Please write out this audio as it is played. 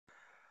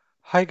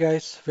Hi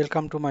guys,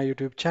 welcome to my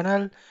YouTube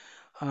channel.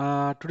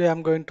 Today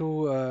I'm going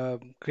to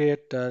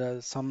create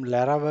some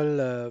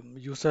Laravel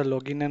user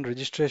login and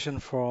registration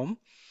form.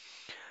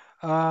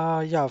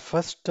 Yeah,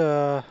 first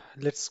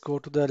let's go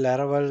to the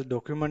Laravel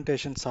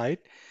documentation site.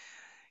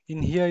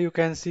 In here you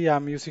can see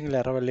I'm using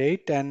Laravel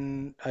 8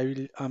 and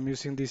I'm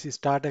using this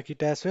starter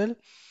kit as well.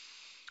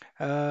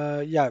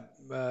 Yeah,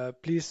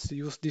 please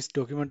use this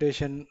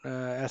documentation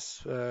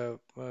as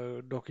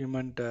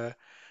document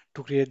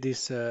to create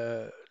this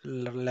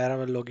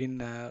Laravel login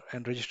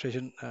and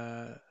registration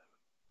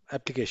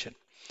application.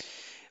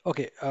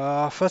 Okay,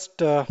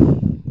 first we'll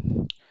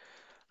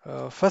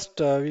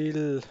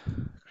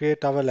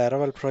create our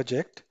Laravel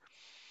project.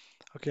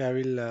 Okay, I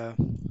will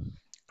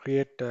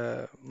create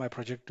my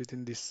project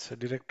within this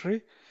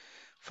directory.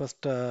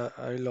 First,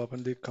 I will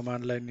open the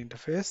command line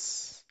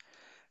interface,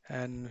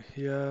 and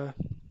here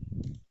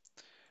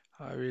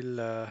I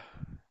will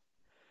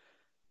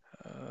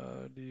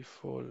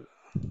default.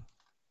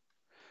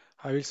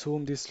 I will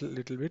zoom this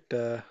little bit.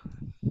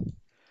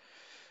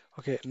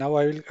 Okay, now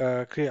I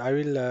will create. I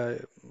will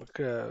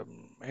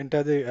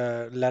enter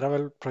the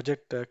Laravel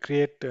project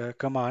create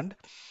command.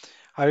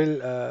 I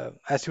will,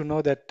 as you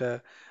know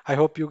that I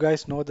hope you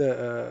guys know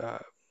the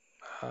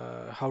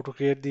how to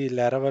create the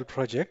Laravel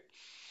project.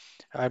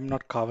 I'm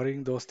not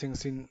covering those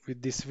things in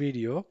with this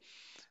video.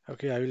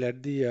 Okay, I will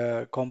add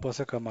the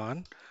composer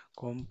command.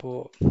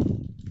 Composer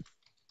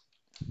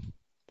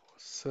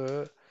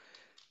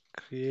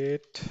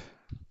create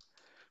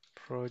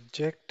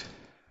project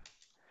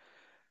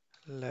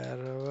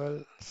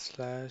Laravel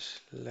slash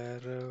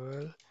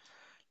Laravel.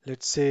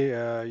 Let's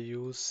say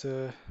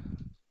user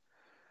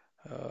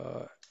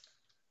uh,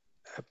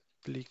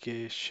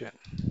 application.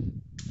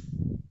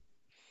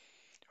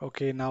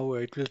 Okay, now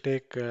it will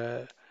take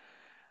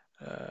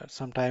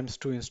sometimes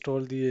to install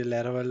the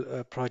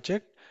Laravel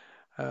project.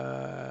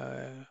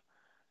 Uh,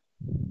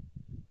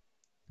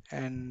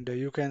 and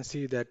you can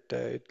see that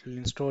it will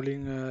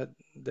installing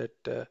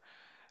that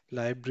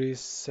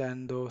libraries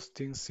and those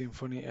things,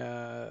 Symfony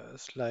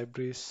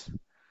libraries.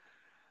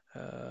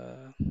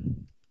 Uh,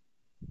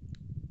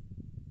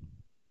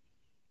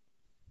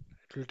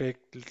 it will take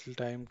little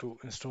time to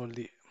install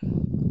the.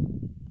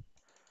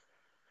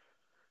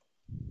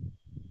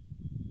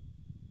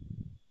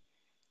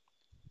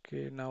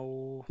 Okay,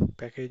 now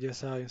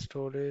packages are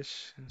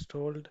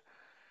installed,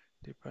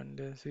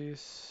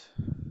 dependencies.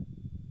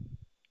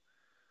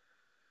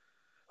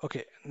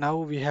 Okay, now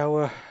we have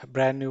a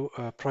brand new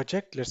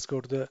project. Let's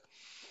go to the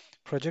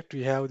project.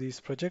 We have this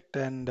project,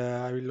 and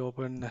I will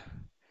open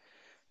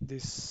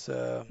this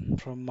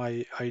from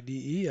my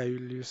IDE. I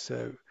will use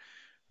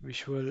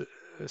Visual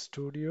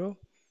Studio.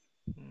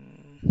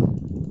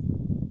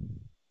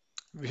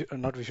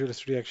 Not Visual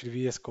Studio, actually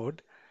VS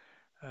Code.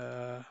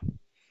 Uh,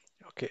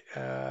 okay.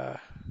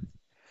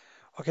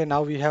 Okay,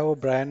 now we have a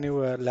brand new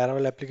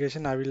Laravel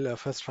application. I will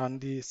first run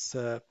this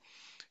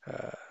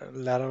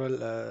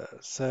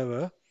Laravel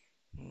server.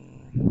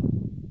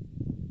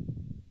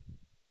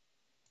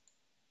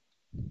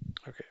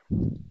 Okay.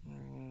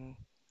 Mm,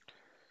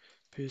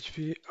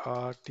 PHP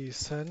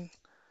artisan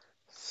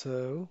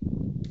serve.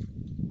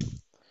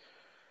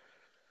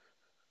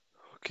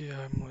 Okay,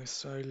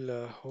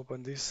 I'll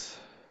open this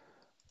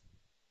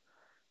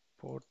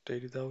port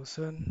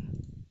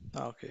 80,000.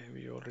 Okay,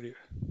 we already.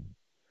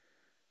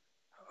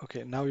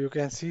 Okay, now you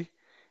can see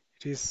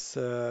it is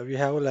we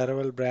have a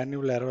Laravel brand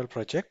new Laravel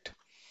project.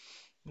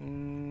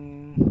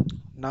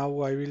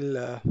 Now I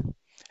will,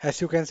 as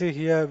you can see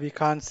here, we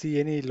can't see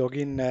any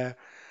login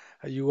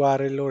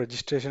URL or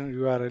registration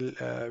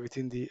URL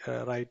within the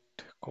right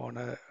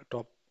corner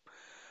top.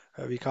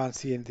 We can't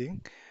see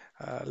anything.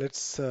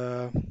 Let's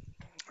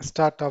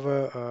start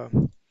our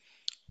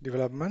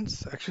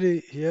developments. Actually,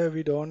 here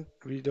we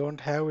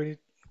don't have any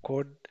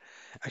code.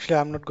 Actually,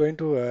 I'm not going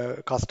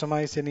to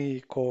customize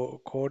any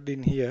code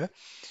in here.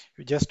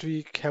 We have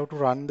to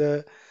run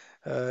the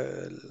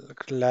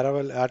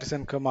Laravel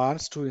artisan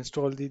commands to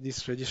install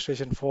this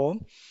registration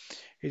form.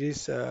 It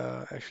is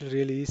actually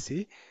really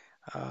easy.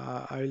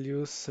 I will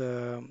use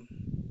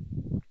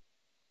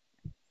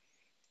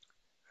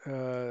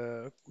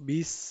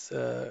Breeze,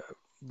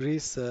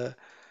 Breeze uh,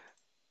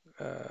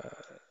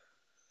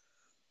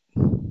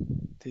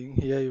 thing.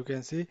 Here you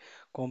can see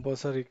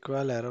composer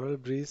require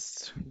Laravel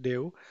Breeze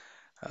dev.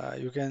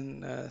 You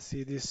can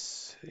see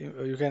this.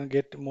 You can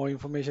get more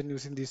information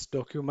using this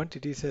document.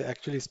 It is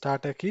actually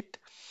starter kit.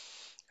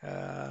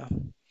 Uh,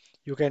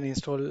 you can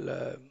install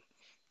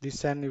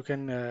this and you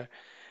can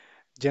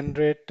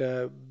generate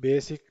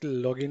basic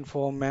login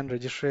form and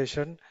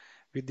registration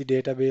with the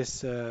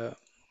database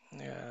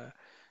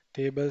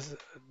tables,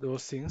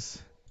 those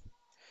things.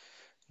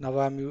 Now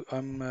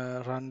I'm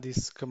run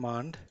this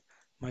command.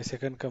 My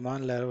second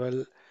command,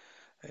 Laravel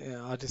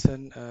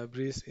artisan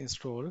breeze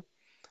install.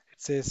 It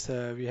says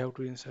we have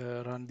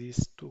to run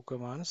these two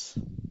commands.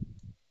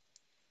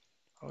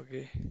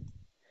 Okay.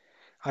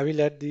 I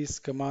will add these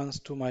commands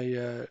to my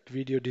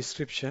video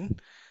description.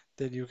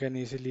 Then you can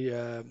easily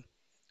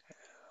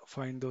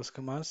find those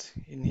commands.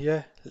 In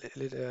here,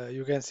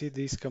 you can see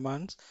these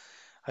commands.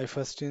 I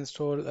first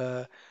install,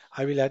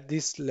 I will add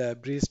this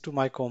breeze to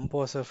my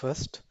composer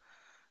first,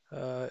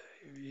 uh,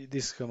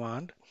 this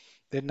command.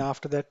 Then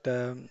after that,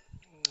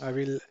 I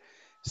will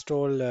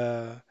install,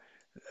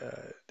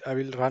 I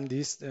will run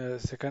this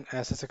second,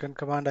 as a second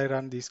command, I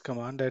run this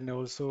command, and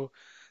also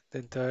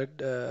then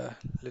third,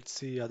 let's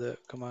see other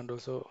command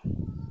also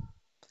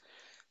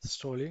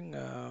installing.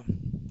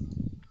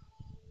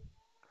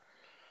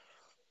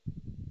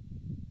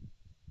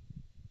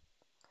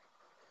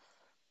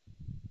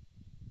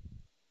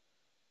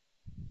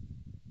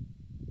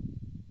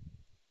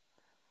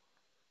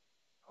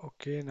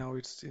 Okay, now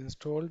it's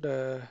installed.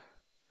 Yeah,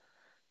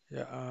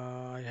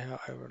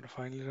 I will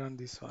finally run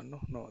this one.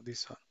 No, no,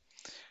 this one.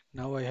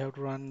 Now I have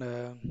to run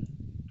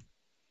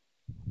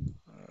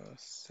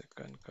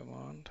second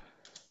command.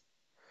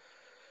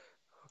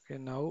 Okay,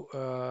 now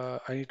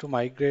I need to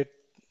migrate.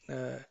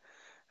 Uh,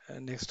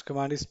 Next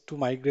command is to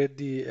migrate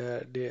the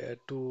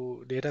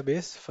to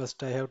database.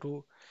 First, I have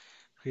to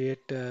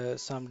create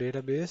some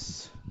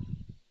database.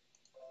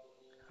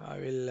 I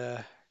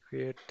will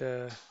create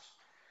a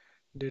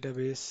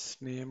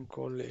database name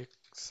called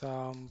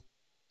example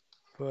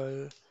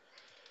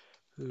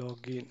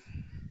login.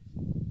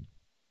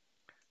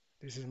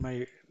 This is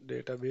my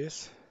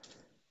database.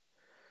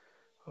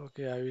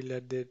 Okay, I will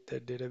add that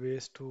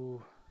database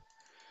to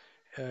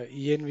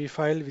env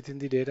file. Within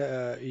the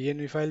data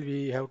env file,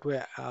 we have to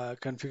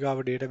configure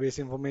our database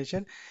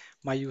information.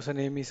 My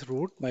username is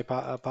root. My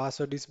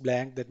password is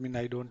blank. That means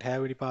I don't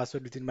have any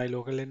password within my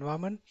local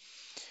environment.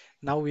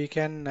 Now we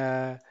can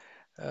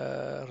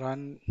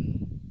run.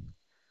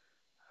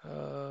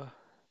 Uh,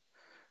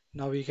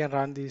 Now we can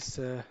run these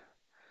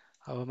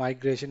our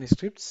migration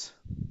scripts.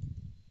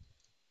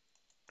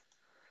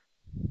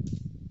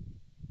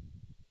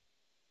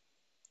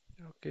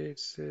 Okay, it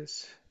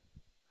says.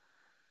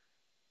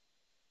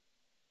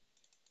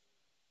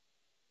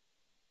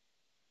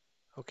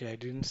 Okay, I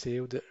didn't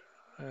save the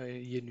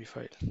env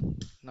file.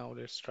 Now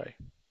let's try.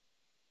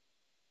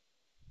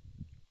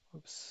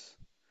 Oops.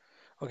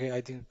 Okay,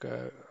 I think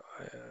I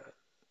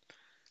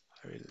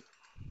will.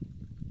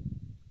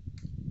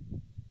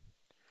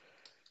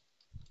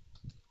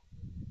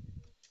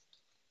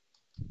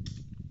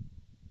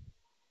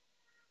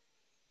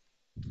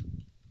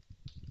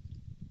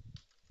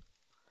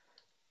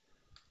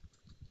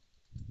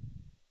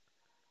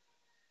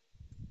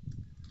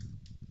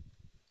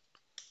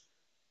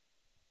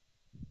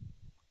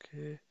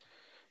 Okay,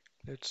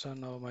 let's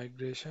run our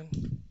migration.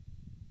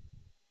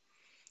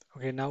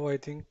 Okay, now I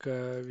think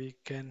we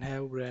can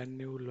have brand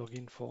new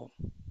login form.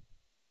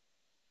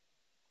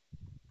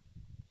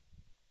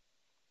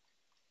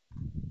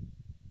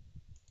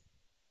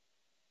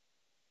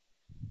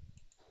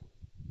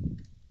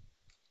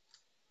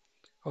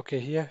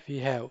 Okay, here we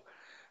have.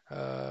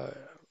 Uh,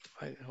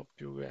 I hope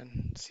you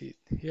can see it.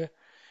 Here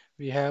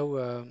we have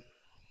our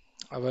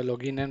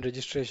login and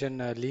registration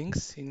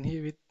links in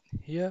here. With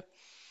here,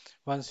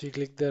 once we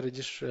click the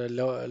register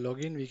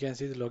login, we can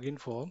see the login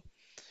form.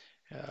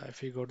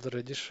 If we go to the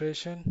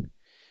registration,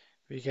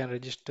 we can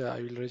register.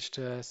 I will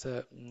register as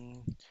a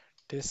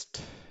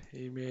test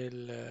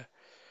email.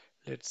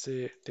 Let's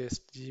say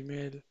test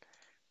Gmail.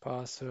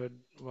 Password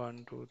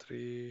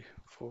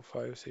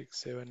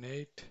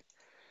 1234567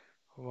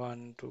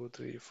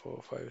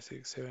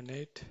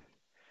 1234567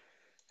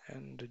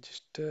 and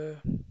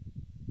register.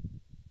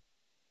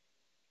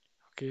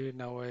 Okay,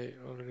 now I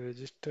already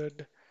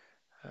registered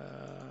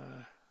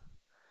uh,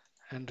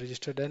 and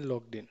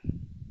logged in.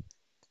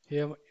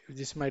 Here,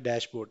 this is my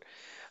dashboard.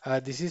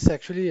 This is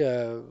actually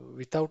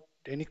without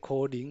any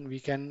coding. We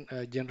can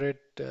generate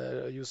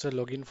user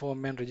login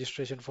form and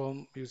registration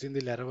form using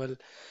the Laravel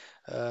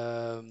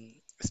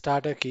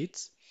starter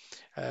kits.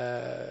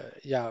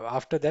 Yeah,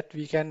 after that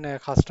we can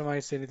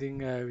customize anything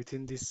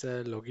within this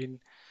uh,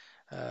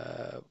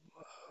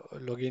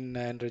 login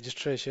and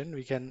registration.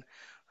 We can,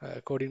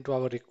 according to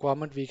our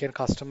requirement, we can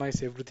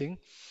customize everything.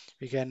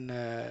 We can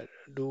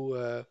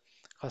do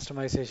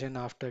customization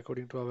after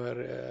according to our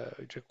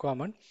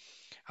requirement.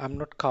 I'm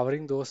not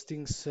covering those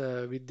things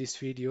with this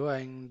video,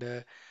 and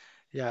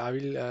yeah, I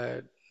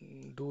will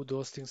do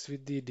those things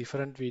with the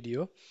different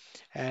video.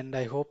 And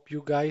I hope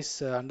you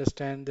guys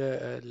understand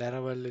the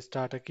Laravel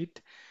starter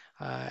kit.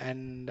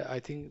 And I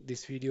think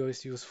this video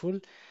is useful.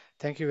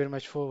 Thank you very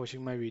much for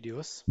watching my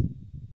videos.